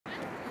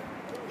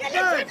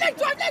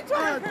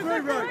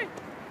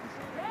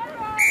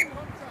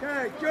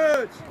Okay,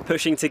 good.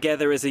 Pushing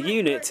together as a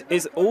unit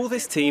is all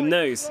this team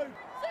knows.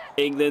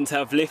 England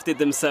have lifted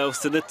themselves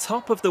to the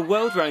top of the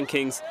world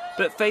rankings,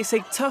 but face a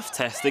tough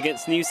test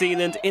against New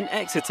Zealand in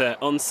Exeter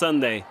on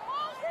Sunday.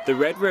 The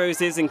Red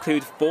Roses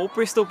include 4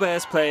 Bristol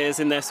Bears players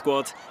in their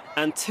squad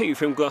and 2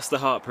 from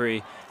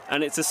Gloucester-Hartpury.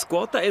 And it's a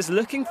squad that is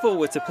looking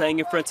forward to playing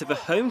in front of a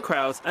home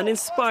crowd and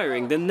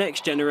inspiring the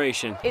next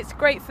generation. It's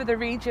great for the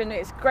region,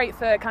 it's great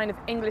for kind of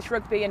English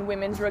rugby and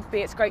women's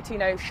rugby. It's great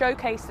to,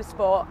 showcase the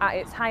sport at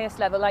its highest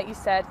level, like you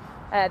said.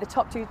 The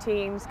top 2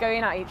 teams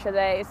going at each other.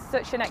 It's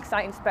such an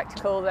exciting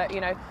spectacle that,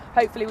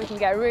 hopefully we can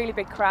get a really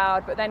big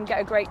crowd, but then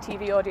get a great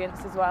TV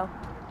audience as well.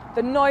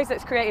 The noise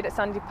that's created at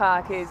Sandy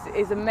Park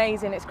is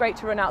amazing. It's great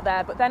to run out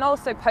there, but then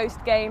also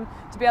post-game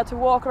to be able to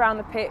walk around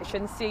the pitch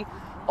and see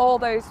all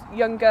those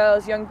young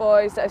girls, young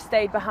boys that have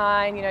stayed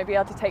behind, be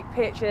able to take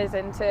pictures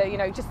and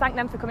to, just thank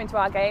them for coming to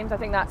our games. I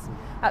think that's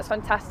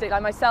fantastic.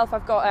 Like myself,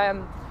 I've got,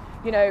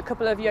 a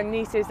couple of young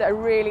nieces that are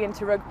really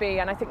into rugby,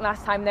 and I think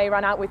last time they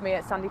ran out with me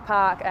at Sandy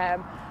Park,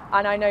 and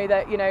I know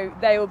that,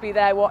 they will be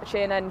there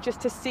watching, and just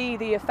to see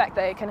the effect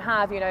that it can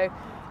have,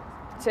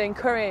 to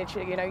encourage,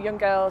 young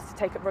girls to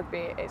take up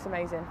rugby, it's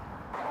amazing.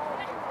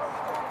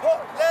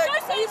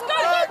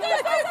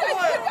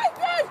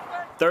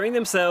 Throwing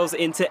themselves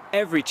into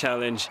every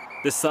challenge,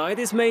 the side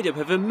is made up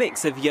of a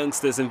mix of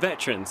youngsters and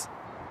veterans.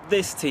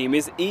 This team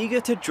is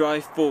eager to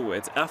drive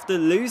forward after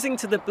losing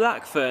to the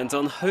Black Ferns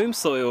on home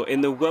soil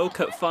in the World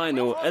Cup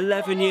final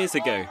 11 years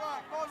ago.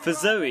 For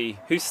Zoe,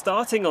 who's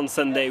starting on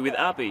Sunday with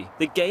Abbie,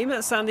 the game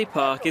at Sandy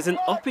Park is an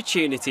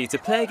opportunity to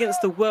play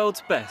against the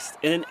world's best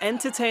in an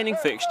entertaining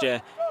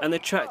fixture and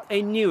attract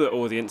a newer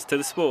audience to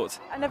the sport.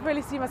 I never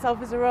really see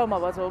myself as a role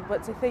model,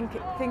 but to think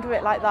of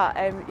it like that,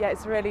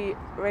 it's really,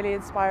 really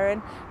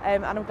inspiring,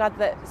 and I'm glad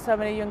that so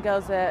many young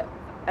girls are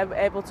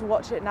able to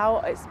watch it now.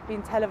 It's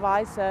been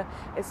televised, so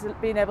it's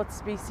been able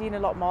to be seen a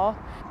lot more.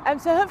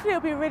 So hopefully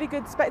it'll be a really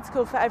good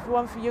spectacle for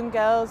everyone, for young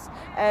girls,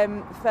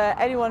 for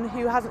anyone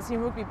who hasn't seen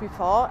rugby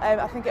before.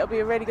 I think it'll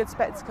be a really good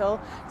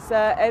spectacle.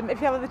 So if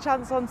you have the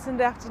chance on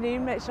Sunday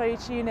afternoon, make sure you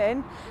tune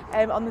in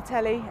on the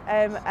telly,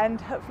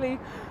 and hopefully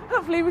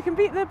we can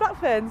beat the Black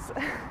Ferns.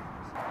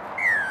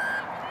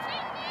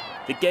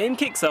 The game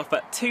kicks off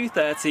at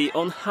 2:30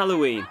 on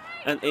Halloween,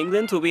 and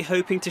England will be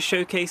hoping to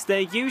showcase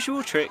their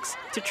usual tricks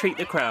to treat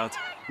the crowd.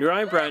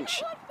 Naryan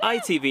Branch,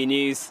 ITV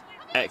News,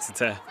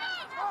 Exeter.